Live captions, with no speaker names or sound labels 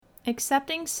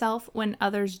Accepting self when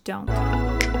others don't.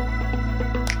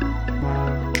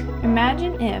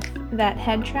 Imagine if that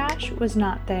head trash was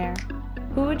not there.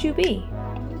 Who would you be?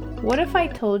 What if I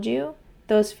told you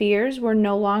those fears were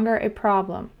no longer a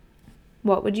problem?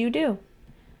 What would you do?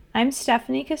 I'm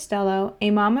Stephanie Costello,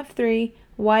 a mom of 3,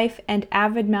 wife, and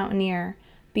avid mountaineer.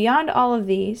 Beyond all of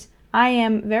these, I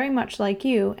am very much like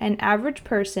you, an average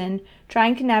person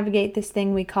trying to navigate this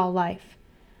thing we call life.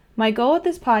 My goal with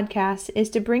this podcast is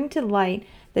to bring to light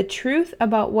the truth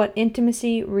about what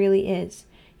intimacy really is.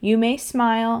 You may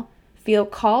smile, feel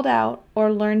called out,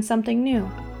 or learn something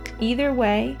new. Either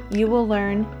way, you will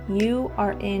learn you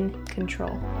are in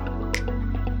control.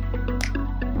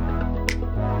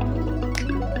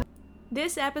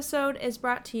 This episode is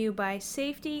brought to you by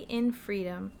Safety in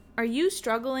Freedom. Are you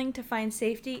struggling to find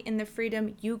safety in the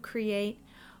freedom you create?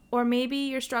 Or maybe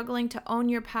you're struggling to own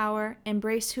your power,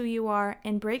 embrace who you are,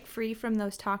 and break free from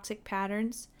those toxic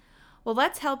patterns? Well,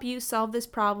 let's help you solve this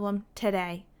problem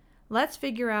today. Let's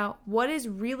figure out what is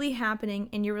really happening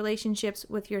in your relationships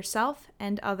with yourself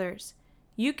and others.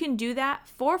 You can do that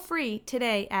for free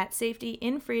today at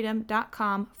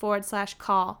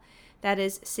safetyinfreedom.com/call. That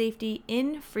is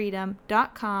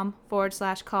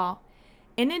safetyinfreedom.com/call.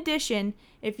 In addition,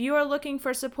 if you are looking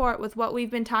for support with what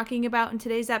we've been talking about in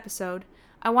today's episode,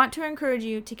 I want to encourage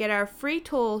you to get our free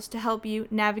tools to help you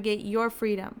navigate your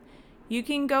freedom. You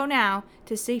can go now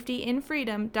to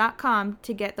safetyinfreedom.com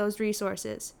to get those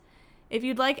resources. If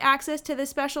you'd like access to the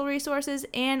special resources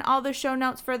and all the show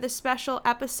notes for this special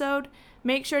episode,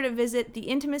 make sure to visit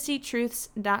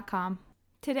theintimacytruths.com.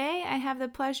 Today, I have the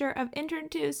pleasure of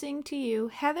introducing to you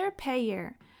Heather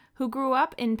Payer, who grew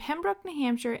up in Pembroke, New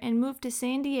Hampshire and moved to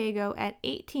San Diego at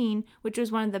 18, which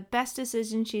was one of the best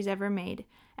decisions she's ever made.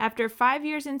 After 5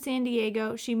 years in San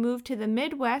Diego, she moved to the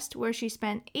Midwest, where she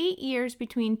spent 8 years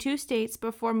between 2 states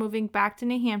before moving back to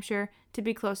New Hampshire to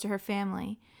be close to her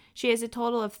family. She has a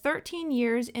total of 13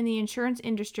 years in the insurance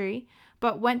industry,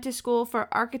 but went to school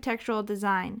for architectural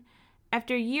design.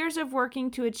 After years of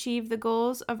working to achieve the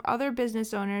goals of other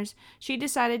business owners, she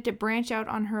decided to branch out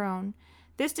on her own.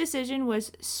 This decision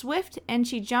was swift, and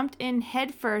she jumped in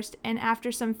head first, and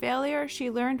after some failure,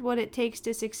 she learned what it takes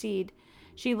to succeed.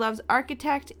 She loves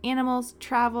architect, animals,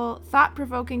 travel,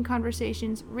 thought-provoking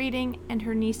conversations, reading, and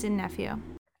her niece and nephew.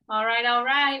 All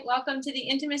right. Welcome to the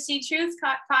Intimacy Truth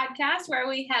podcast, where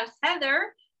we have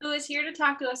Heather, who is here to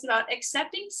talk to us about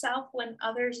accepting self when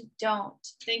others don't.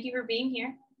 Thank you for being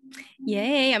here.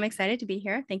 Yay, I'm excited to be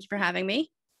here. Thank you for having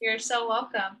me. You're so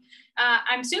welcome.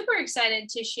 I'm super excited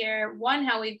to share,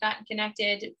 how we've gotten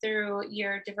connected through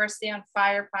your Diversity on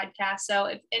Fire podcast. So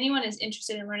if anyone is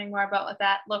interested in learning more about what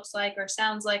that looks like or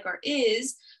sounds like or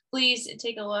is, please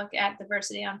take a look at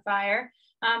Diversity on Fire.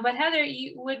 But Heather,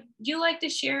 would you like to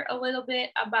share a little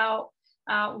bit about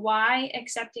why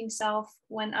accepting self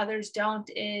when others don't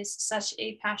is such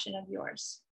a passion of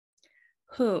yours?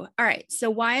 All right.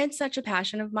 So why it's such a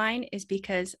passion of mine is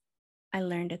because I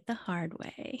learned it the hard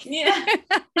way. Yeah.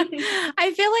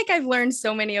 I feel like I've learned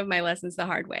so many of my lessons the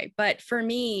hard way. But for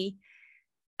me,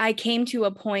 I came to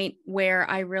a point where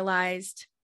I realized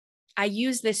I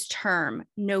use this term,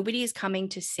 nobody is coming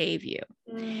to save you.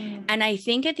 And I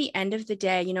think at the end of the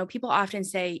day, people often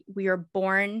say we are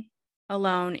born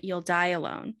alone, you'll die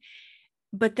alone.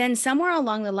 But then somewhere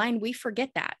along the line, we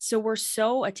forget that. So we're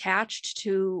so attached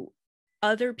to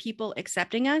other people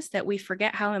accepting us that we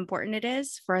forget how important it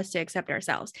is for us to accept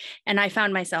ourselves. And I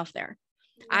found myself there.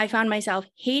 I found myself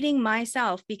hating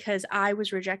myself because I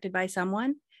was rejected by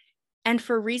someone, and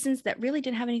for reasons that really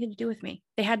didn't have anything to do with me.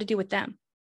 They had to do with them,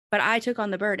 but I took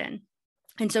on the burden.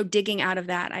 And so digging out of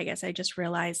that, I guess I just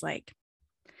realized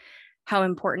how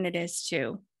important it is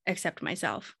to accept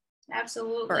myself.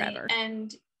 Absolutely. Forever.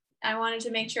 And I wanted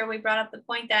to make sure we brought up the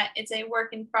point that it's a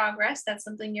work in progress. That's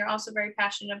something you're also very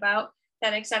passionate about,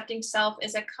 that accepting self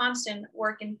is a constant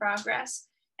work in progress.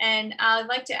 And I'd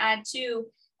like to add too,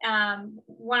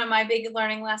 one of my big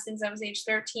learning lessons, I was age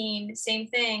 13, same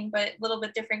thing, but a little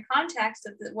bit different context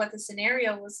of what the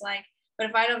scenario was like. But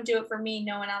if I don't do it for me,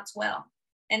 no one else will.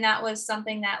 And that was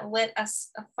something that lit a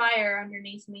fire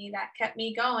underneath me that kept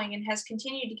me going and has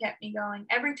continued to keep me going.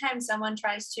 Every time someone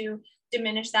tries to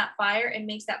diminish that fire, it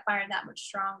makes that fire that much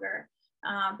stronger.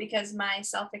 Because my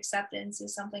self-acceptance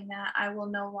is something that I will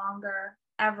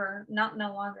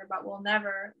will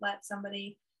never let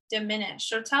somebody diminish.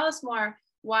 So tell us more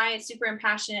why you're super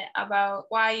passionate about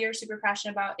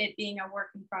it being a work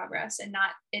in progress and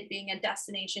not it being a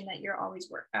destination that you're always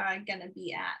going to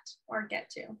be at or get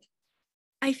to.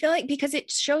 I feel like because it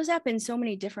shows up in so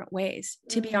many different ways,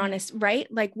 to be honest, right?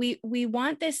 Like we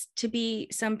want this to be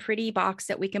some pretty box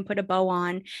that we can put a bow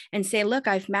on and say, look,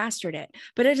 I've mastered it.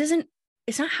 But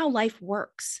it's not how life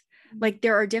works. Like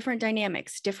there are different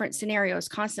dynamics, different scenarios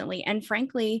constantly. And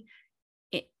frankly,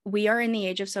 we are in the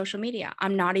age of social media.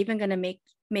 I'm not even going to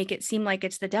make it seem like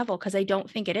it's the devil, because I don't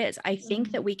think it is. I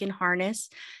think that we can harness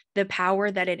the power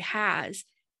that it has,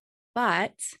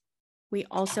 but we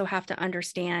also have to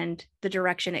understand the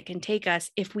direction it can take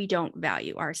us if we don't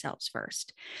value ourselves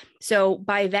first. So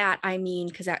by that, I mean,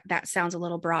 because that sounds a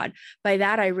little broad. By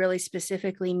that, I really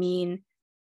specifically mean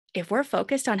if we're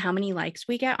focused on how many likes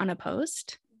we get on a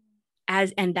post,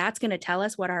 and that's going to tell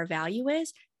us what our value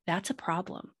is, that's a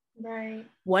problem. Right.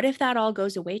 What if that all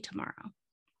goes away tomorrow?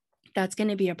 That's going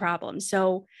to be a problem.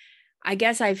 So I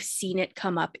guess I've seen it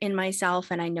come up in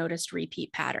myself, and I noticed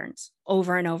repeat patterns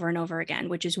over and over and over again,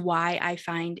 which is why I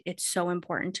find it's so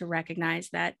important to recognize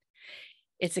that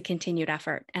it's a continued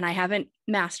effort, and I haven't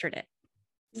mastered it.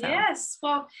 So. Yes.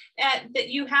 Well, that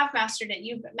you have mastered it.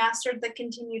 You've mastered the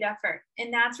continued effort.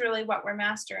 And that's really what we're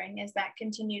mastering, is that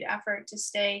continued effort to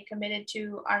stay committed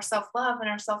to our self-love and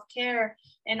our self-care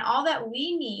and all that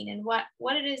we need, and what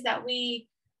it is that we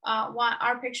want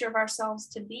our picture of ourselves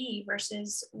to be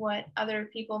versus what other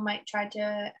people might try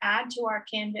to add to our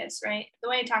canvas, right? The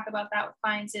way I talk about that with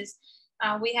clients is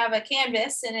we have a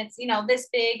canvas, and it's, this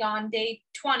big on day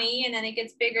 20, and then it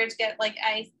gets bigger to get like,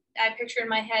 I picture in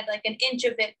my head like an inch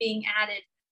of it being added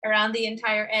around the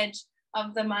entire edge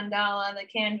of the mandala, the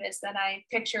canvas that I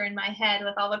picture in my head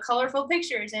with all the colorful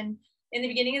pictures. And in the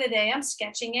beginning of the day, I'm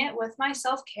sketching it with my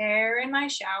self-care in my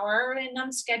shower, and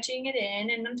I'm sketching it in,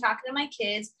 and I'm talking to my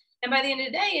kids. And by the end of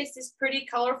the day, it's this pretty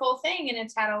colorful thing, and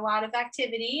it's had a lot of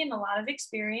activity and a lot of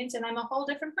experience. And I'm a whole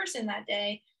different person that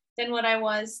day than what I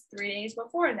was 3 days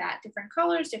before that. Different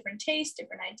colors, different tastes,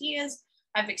 different ideas.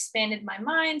 I've expanded my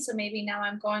mind. So maybe now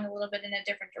I'm going a little bit in a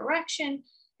different direction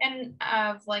and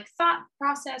of like thought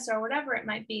process or whatever it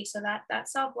might be. So that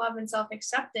self-love and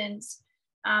self-acceptance,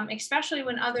 especially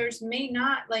when others may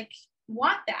not like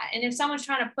want that. And if someone's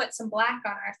trying to put some black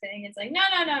on our thing, it's like, no,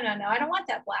 I don't want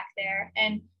that black there.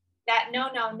 And that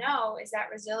no is that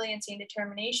resiliency and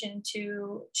determination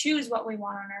to choose what we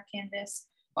want on our canvas,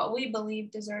 what we believe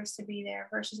deserves to be there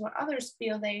versus what others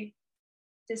feel they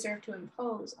deserve to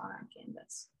impose on our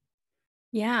canvas.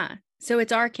 Yeah. So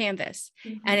it's our canvas.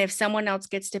 Mm-hmm. And if someone else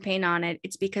gets to paint on it,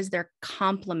 it's because they're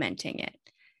complementing it,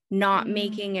 not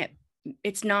making it,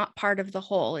 it's not part of the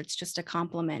whole. It's just a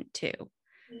complement to.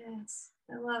 Yes.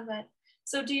 I love it.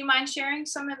 So do you mind sharing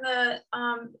some of the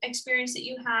experience that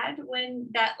you had when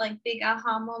that like big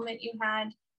aha moment you had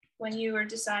when you were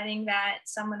deciding that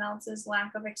someone else's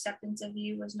lack of acceptance of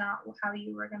you was not how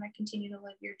you were going to continue to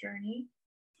live your journey?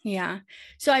 Yeah.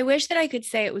 So I wish that I could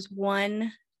say it was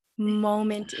one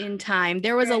moment in time.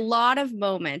 There was a lot of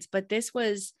moments, but this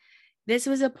was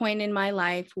a point in my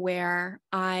life where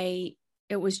it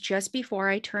was just before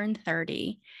I turned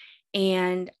 30,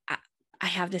 and I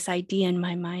have this idea in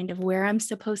my mind of where I'm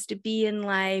supposed to be in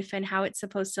life and how it's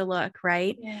supposed to look,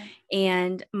 right? Yeah.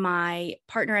 And my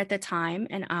partner at the time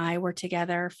and I were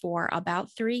together for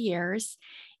about 3 years.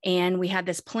 And we had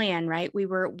this plan, right? We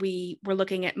were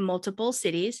looking at multiple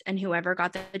cities, and whoever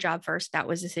got the job first, that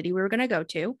was the city we were going to go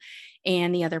to.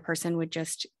 And the other person would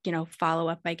just, follow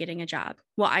up by getting a job.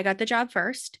 Well, I got the job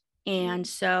first. And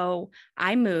so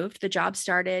I moved, the job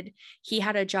started. He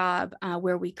had a job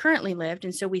where we currently lived.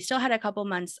 And so we still had a couple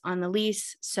months on the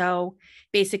lease. So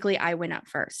basically I went up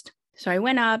first. So I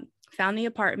went up, found the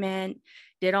apartment,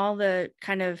 did all the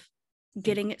kind of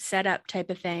getting it set up type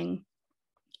of thing.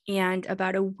 And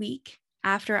about a week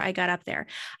after I got up there,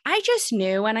 I just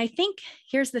knew. And I think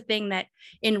here's the thing that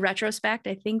in retrospect,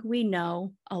 I think we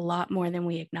know a lot more than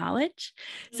we acknowledge.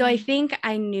 So I think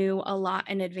I knew a lot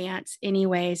in advance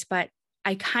anyways, but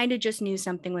I kind of just knew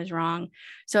something was wrong.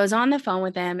 So I was on the phone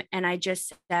with him and I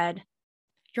just said,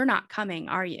 "You're not coming,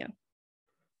 are you?"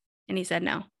 And he said,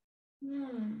 "No."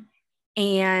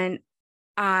 And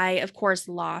I, of course,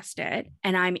 lost it.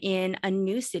 And I'm in a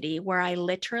new city where I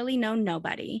literally know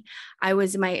nobody. It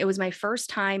was my first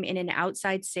time in an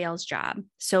outside sales job.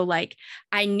 So like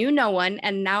I knew no one.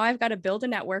 And now I've got to build a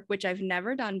network, which I've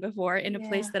never done before in a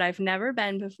place that I've never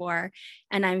been before.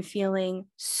 And I'm feeling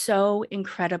so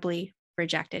incredibly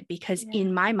rejected because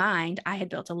in my mind, I had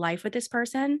built a life with this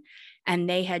person and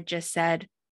they had just said,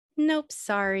 "Nope,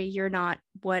 sorry, you're not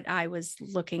what I was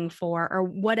looking for," or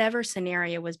whatever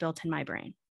scenario was built in my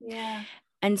brain. Yeah.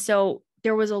 And so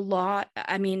there was a lot,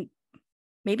 I mean,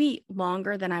 maybe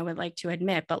longer than I would like to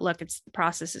admit, but look, the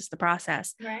process is the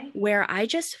process, right? Where I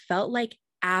just felt like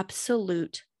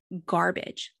absolute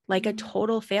garbage, like a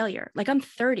total failure. Like I'm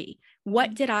 30.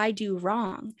 What did I do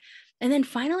wrong? And then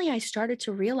finally I started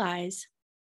to realize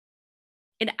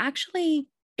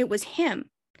it was him.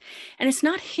 And it's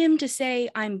not him to say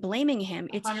I'm blaming him.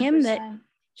 It's 100%. him that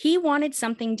he wanted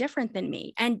something different than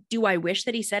me. And do I wish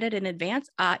that he said it in advance?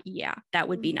 Yeah, that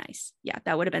would be nice. Yeah,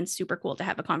 that would have been super cool to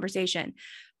have a conversation,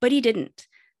 but he didn't.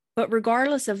 But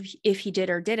regardless of if he did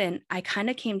or didn't, I kind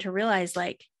of came to realize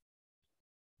like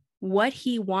what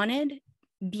he wanted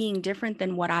being different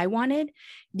than what I wanted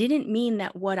didn't mean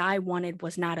that what I wanted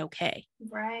was not okay.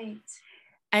 Right.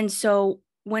 And so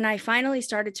when I finally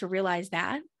started to realize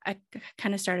that, I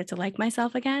kind of started to like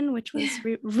myself again, which was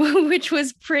which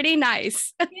was pretty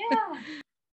nice. Yeah.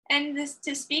 And this,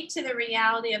 to speak to the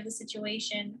reality of the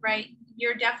situation, right?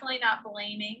 You're definitely not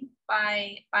blaming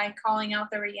by calling out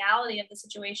the reality of the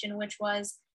situation, which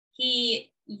was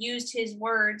he used his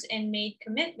words and made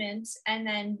commitments and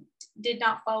then did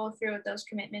not follow through with those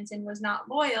commitments and was not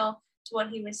loyal to what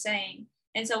he was saying.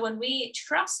 And so when we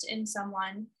trust in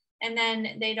someone and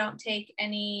then they don't take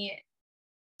any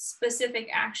specific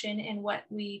action in what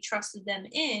we trusted them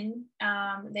in,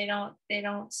 they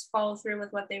don't follow through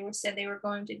with what they said they were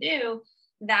going to do,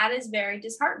 that is very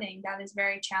disheartening. That is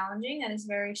very challenging. That is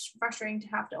very frustrating to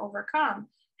have to overcome.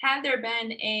 Had there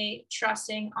been a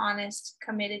trusting, honest,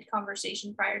 committed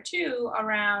conversation prior to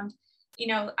around,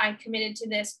 I committed to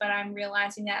this, but I'm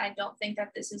realizing that I don't think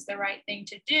that this is the right thing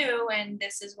to do, and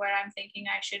this is what I'm thinking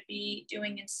I should be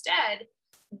doing instead,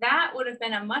 that would have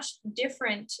been a much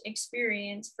different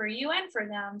experience for you and for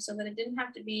them, so that it didn't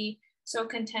have to be so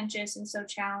contentious and so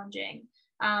challenging.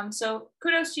 So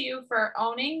kudos to you for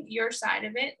owning your side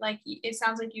of it. Like, it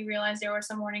sounds like you realized there were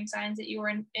some warning signs that you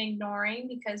were ignoring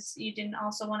because you didn't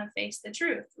also want to face the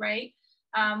truth, right?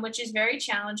 Which is very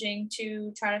challenging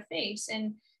to try to face.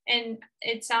 And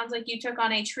it sounds like you took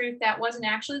on a truth that wasn't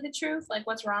actually the truth. Like,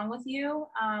 what's wrong with you?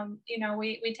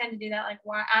 We tend to do that. Like,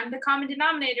 why? I'm the common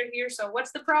denominator here, so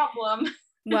what's the problem?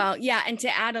 Well, yeah. And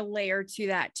to add a layer to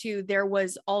that too, there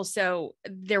was also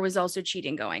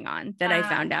cheating going on that I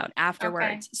found out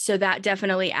afterwards. Okay. So that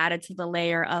definitely added to the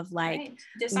layer of like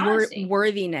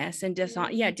worthiness and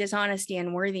dishonesty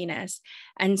and worthiness.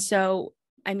 And so,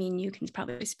 I mean, you can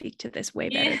probably speak to this way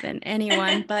better than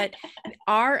anyone, but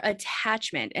our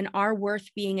attachment and our worth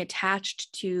being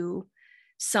attached to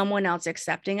someone else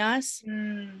accepting us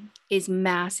is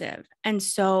massive. And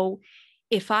so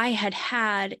if I had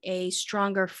had a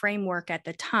stronger framework at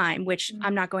the time, which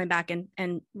I'm not going back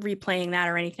and replaying that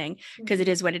or anything, because it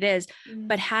is what it is,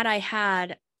 but had I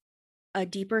had a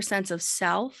deeper sense of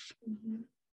self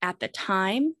at the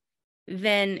time,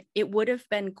 then it would have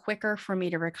been quicker for me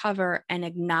to recover and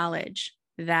acknowledge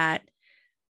that,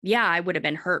 yeah, I would have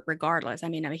been hurt regardless. I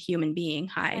mean, I'm a human being,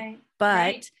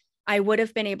 but I would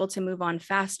have been able to move on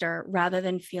faster rather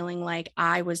than feeling like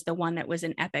I was the one that was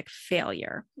an epic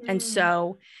failure. And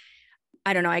so,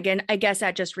 I don't know, again, I guess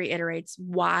that just reiterates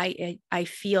why I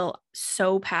feel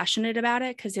so passionate about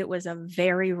it, because it was a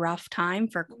very rough time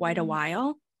for quite a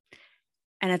while.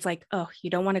 And it's like, oh, you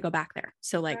don't want to go back there.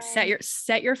 So like set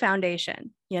your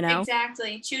foundation,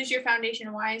 Exactly. Choose your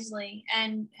foundation wisely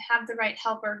and have the right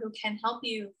helper who can help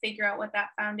you figure out what that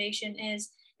foundation is.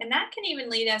 And that can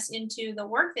even lead us into the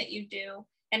work that you do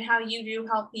and how you do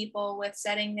help people with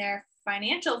setting their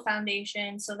financial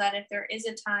foundation, so that if there is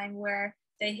a time where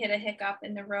they hit a hiccup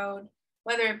in the road,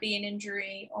 whether it be an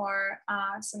injury or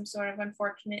some sort of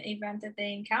unfortunate event that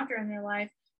they encounter in their life,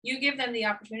 you give them the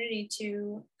opportunity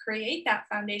to create that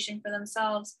foundation for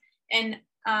themselves. And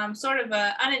sort of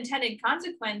an unintended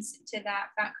consequence to that,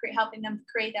 helping them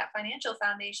create that financial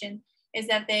foundation, is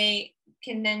that they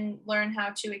can then learn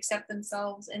how to accept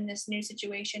themselves in this new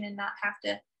situation and not have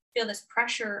to feel this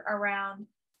pressure around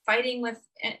fighting with,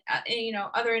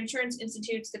 other insurance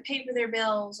institutes to pay for their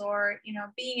bills, or,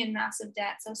 being in massive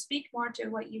debt. So speak more to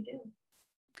what you do.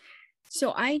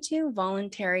 So I do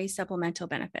voluntary supplemental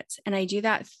benefits, and I do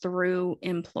that through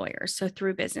employers, so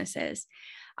through businesses.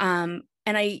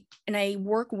 And I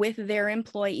work with their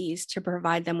employees to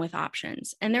provide them with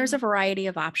options. And there's a variety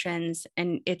of options,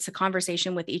 and it's a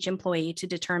conversation with each employee to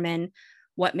determine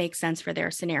what makes sense for their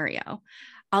scenario.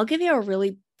 I'll give you a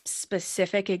really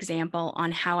specific example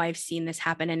on how I've seen this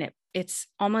happen. And it's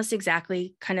almost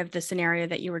exactly kind of the scenario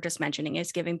that you were just mentioning,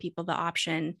 is giving people the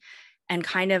option and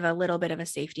kind of a little bit of a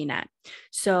safety net.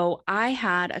 So I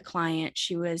had a client,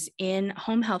 she was in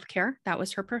home healthcare. That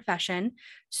was her profession,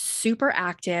 super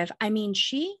active. I mean,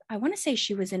 I want to say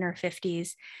she was in her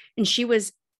 50s, and she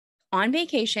was on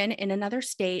vacation in another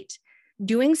state,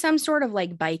 doing some sort of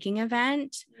like biking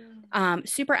event,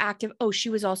 super active. Oh, she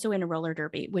was also in a roller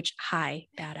derby, which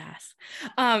badass.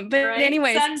 But Right?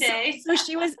 anyways, Someday. so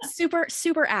she was super,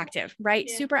 super active, right?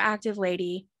 Yeah. Super active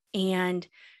lady. And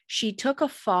she took a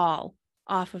fall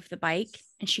off of the bike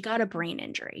and she got a brain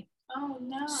injury. Oh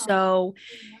no. So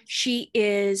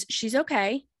she's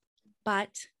okay, but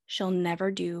she'll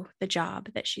never do the job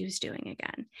that she was doing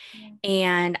again.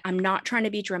 And I'm not trying to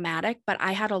be dramatic, but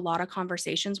I had a lot of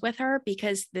conversations with her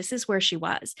because this is where she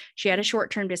was. She had a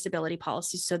short-term disability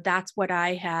policy. So that's what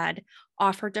I had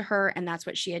offered to her. And that's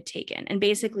what she had taken. And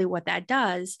basically what that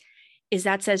does is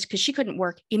that says, because she couldn't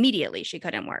work immediately, she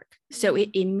couldn't work. So it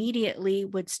immediately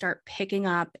would start picking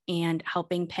up and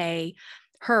helping pay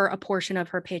her a portion of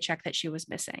her paycheck that she was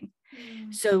missing.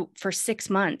 So for 6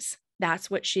 months,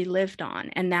 that's what she lived on.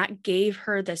 And that gave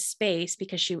her the space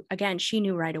because she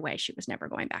knew right away she was never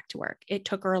going back to work. It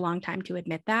took her a long time to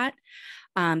admit that.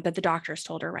 But the doctors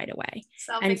told her right away.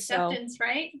 Self-acceptance,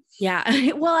 right?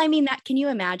 Yeah. Well, I mean, can you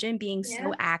imagine being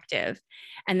so active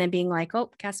and then being like,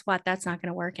 oh, guess what? That's not going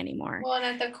to work anymore. Well, and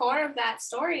at the core of that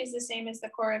story is the same as the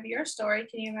core of your story.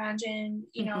 Can you imagine,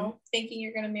 thinking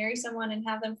you're going to marry someone and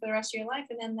have them for the rest of your life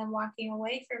and then them walking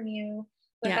away from you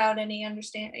without any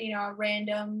understanding, a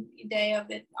random day of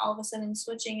it all of a sudden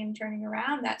switching and turning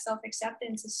around? That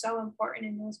self-acceptance is so important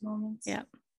in those moments. Yeah.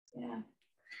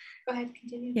 Go ahead,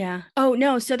 continue. Yeah. Oh,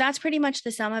 no. So that's pretty much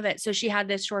the sum of it. So she had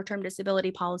this short-term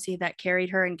disability policy that carried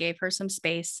her and gave her some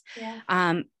space. Yeah.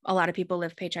 A lot of people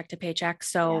live paycheck to paycheck.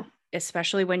 So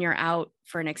especially when you're out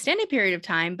for an extended period of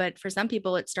time, but for some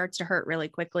people, it starts to hurt really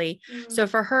quickly. So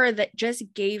for her, that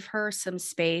just gave her some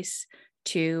space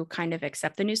to kind of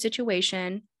accept the new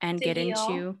situation and get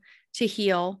into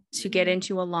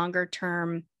a longer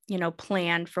term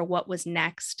plan for what was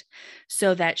next,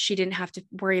 so that she didn't have to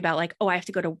worry about like, oh, I have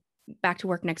to go back to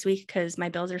work next week because my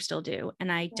bills are still due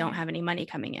and I don't have any money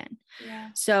coming in.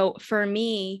 So for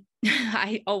me,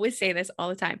 I always say this all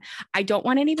the time. I don't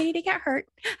want anybody to get hurt.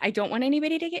 I don't want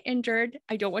anybody to get injured.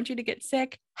 I don't want you to get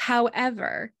sick.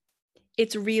 However,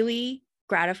 it's really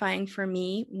gratifying for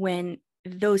me when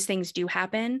those things do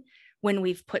happen, when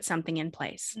we've put something in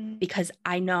place, because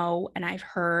I know, and I've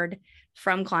heard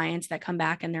from clients that come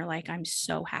back and they're like, I'm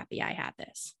so happy I had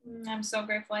this. I'm so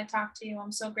grateful I talked to you.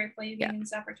 I'm so grateful you gave me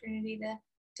this opportunity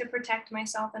to protect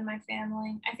myself and my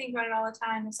family. I think about it all the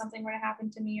time. If something were to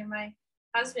happen to me or my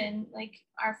husband, like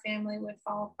our family would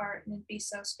fall apart and it'd be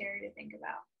so scary to think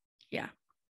about. Yeah.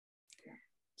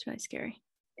 It's really scary.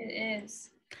 It is.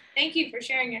 Thank you for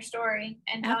sharing your story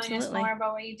and telling us more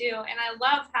about what you do. And I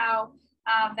love how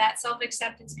that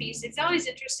self-acceptance piece, it's always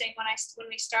interesting when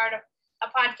we start a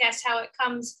podcast, how it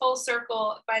comes full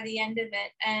circle by the end of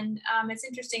it. And it's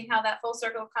interesting how that full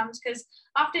circle comes, because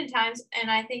oftentimes, and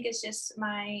I think it's just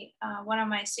my one of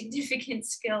my significant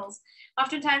skills,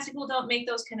 oftentimes people don't make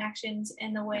those connections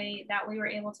in the way that we were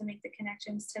able to make the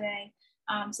connections today.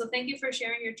 So thank you for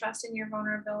sharing your trust and your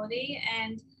vulnerability.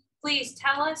 And please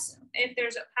tell us if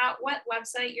there's what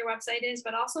website your website is,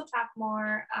 but also talk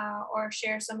more or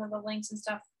share some of the links and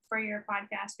stuff for your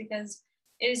podcast, because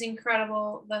it is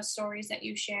incredible the stories that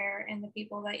you share and the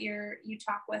people that you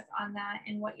talk with on that,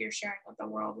 and what you're sharing with the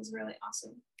world is really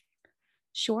awesome.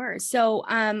 Sure. So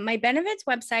my benefits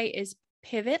website is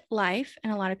Pivot Life,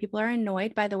 and a lot of people are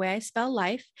annoyed by the way I spell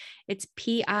life. It's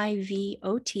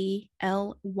PIVOTLY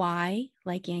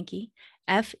like Yankee,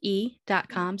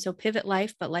 FE.com. So Pivot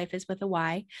Life, but life is with a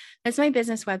Y. That's my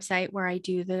business website where I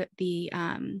do the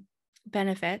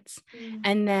benefits.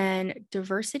 And then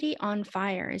Diversity on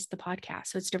Fire is the podcast.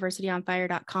 So it's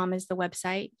diversityonfire.com is the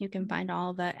website. You can find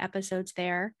all the episodes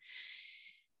there.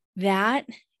 That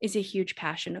is a huge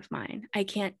passion of mine. I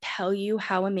can't tell you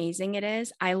how amazing it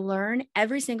is. I learn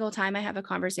every single time I have a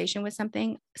conversation with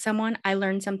someone, I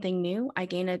learn something new. I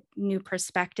gain a new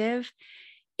perspective.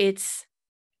 It's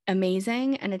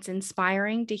amazing. And it's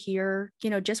inspiring to hear,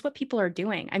 just what people are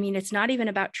doing. I mean, it's not even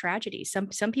about tragedy.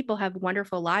 Some people have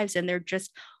wonderful lives and they're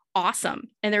just awesome.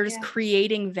 And they're just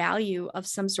creating value of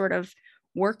some sort of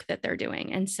work that they're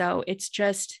doing. And so it's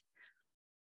just,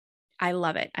 I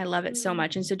love it. I love it so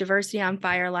much. And so Diversity on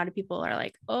Fire, a lot of people are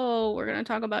like, oh, we're going to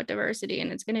talk about diversity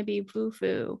and it's going to be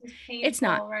foo-foo. It's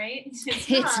not, right?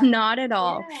 It's not at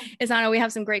all. Yeah. It's not. We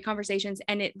have some great conversations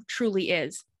and it truly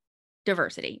is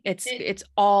diversity. It's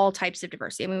all types of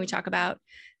diversity. I mean, we talk about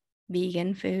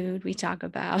vegan food, we talk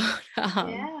about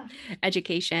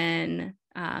education,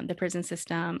 the prison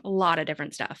system, a lot of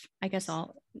different stuff. I guess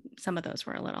some of those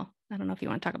were a little, I don't know if you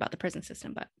want to talk about the prison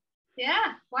system, but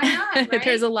yeah, why not? Right?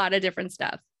 There's a lot of different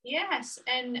stuff. Yes.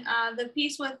 And the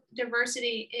piece with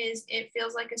diversity is it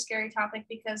feels like a scary topic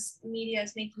because media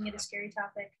is making it a scary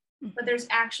topic. but there's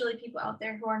actually people out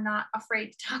there who are not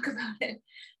afraid to talk about it.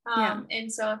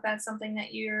 And so if that's something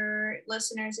that your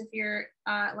listeners, if you're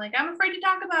like, I'm afraid to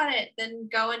talk about it, then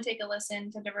go and take a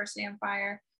listen to Diversity on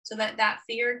Fire, so that that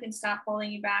fear can stop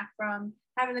holding you back from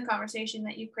having the conversation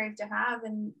that you crave to have,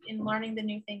 and in learning the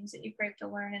new things that you crave to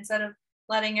learn, instead of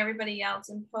letting everybody else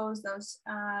impose those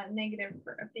negative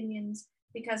opinions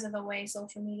because of the way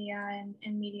social media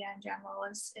and media in general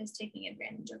is taking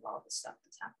advantage of all the stuff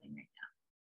that's happening right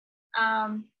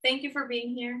now. Thank you for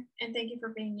being here, and thank you for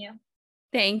being you.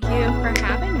 Thank you for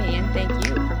having me, and thank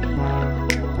you for being you.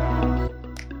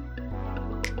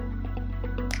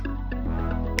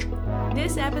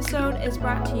 This episode is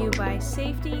brought to you by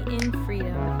Safety in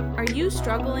Freedom. Are you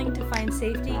struggling to find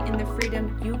safety in the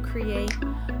freedom you create?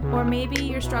 Or maybe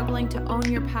you're struggling to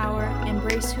own your power,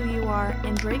 embrace who you are,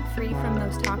 and break free from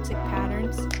those toxic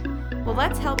patterns? Well,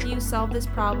 let's help you solve this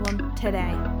problem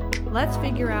today. Let's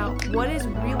figure out what is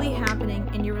really happening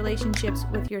in your relationships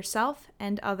with yourself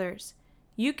and others.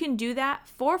 You can do that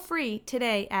for free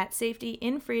today at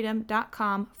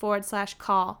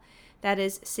safetyinfreedom.com/call. That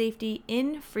is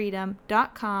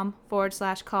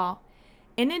safetyinfreedom.com/call.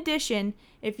 In addition,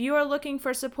 if you are looking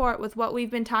for support with what we've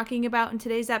been talking about in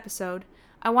today's episode,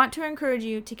 I want to encourage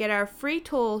you to get our free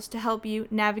tools to help you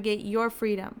navigate your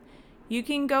freedom. You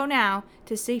can go now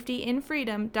to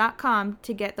safetyinfreedom.com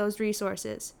to get those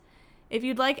resources. If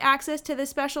you'd like access to the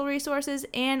special resources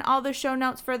and all the show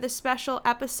notes for this special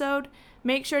episode,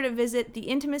 make sure to visit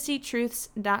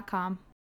theintimacytruths.com.